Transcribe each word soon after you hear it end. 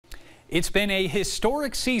It's been a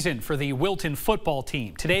historic season for the Wilton football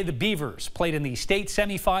team. Today, the Beavers played in the state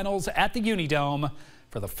semifinals at the Unidome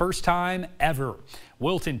for the first time ever.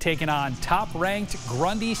 Wilton taking on top-ranked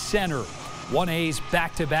Grundy Center, 1A's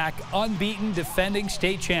back-to-back unbeaten defending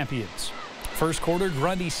state champions. First quarter,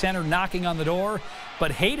 Grundy Center knocking on the door,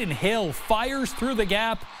 but Hayden Hill fires through the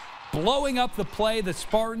gap, blowing up the play the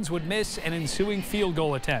Spartans would miss an ensuing field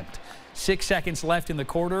goal attempt. 6 seconds left in the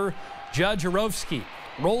quarter. Judge Jarowski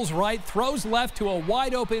rolls right, throws left to a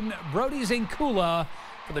wide-open Brody Zinkula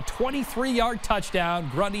for the 23-yard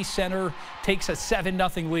touchdown. Grundy Center takes a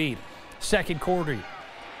 7-0 lead. Second quarter,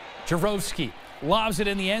 Jarowski lobs it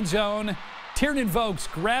in the end zone. Tiernan Vokes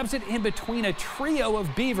grabs it in between a trio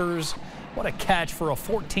of Beavers. What a catch for a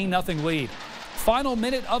 14-0 lead. Final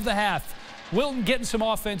minute of the half. Wilton getting some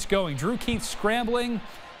offense going. Drew Keith scrambling.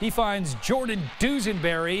 He finds Jordan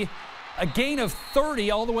Dusenberry. A gain of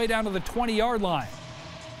 30 all the way down to the 20-yard line.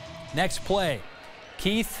 Next play,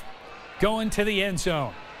 Keith going to the end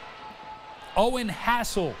zone. Owen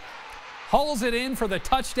Hassel hauls it in for the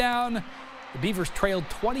touchdown. The Beavers trailed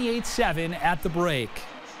 28-7 at the break.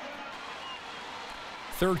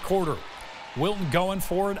 Third quarter, Wilton going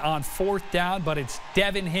for it on fourth down, but it's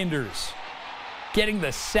Devin Hinders getting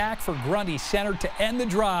the sack for Grundy Center to end the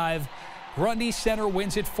drive. Grundy Center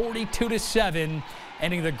wins it 42-7,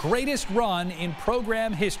 ending the greatest run in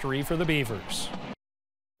program history for the Beavers.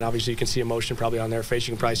 Obviously, you can see emotion probably on their face.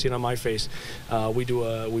 You can probably see it on my face. We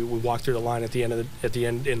walk through the line at the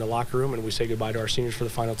end in the locker room, and we say goodbye to our seniors for the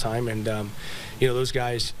final time. And you know, those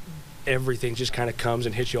guys, everything just kind of comes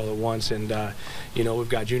and hits you all at once. And you know, we've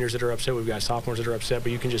got juniors that are upset, we've got sophomores that are upset,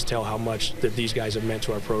 but you can just tell how much that these guys have meant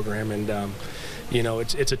to our program. And you know,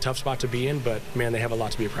 it's a tough spot to be in, but man, they have a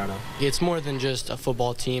lot to be proud of. It's more than just a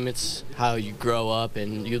football team. It's how you grow up,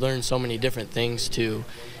 and you learn so many different things to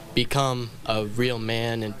become a real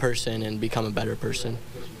man and person and become a better person.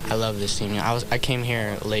 I love this team. I came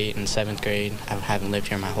here late in 7th grade. I haven't lived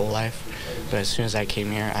here my whole life, but as soon as I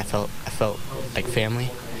came here, I felt like family.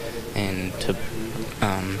 And to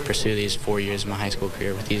pursue these 4 years of my high school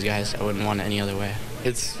career with these guys, I wouldn't want it any other way.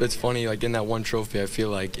 It's funny, like in that one trophy, I feel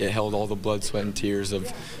like it held all the blood, sweat, and tears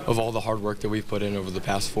of all the hard work that we've put in over the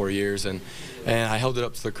past 4 years, and I held it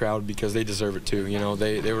up to the crowd because they deserve it too. You know,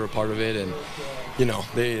 they were a part of it, and you know,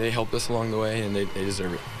 they helped us along the way, and they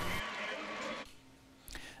deserve it.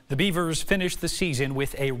 The Beavers finished the season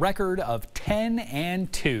with a record of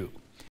 10-2.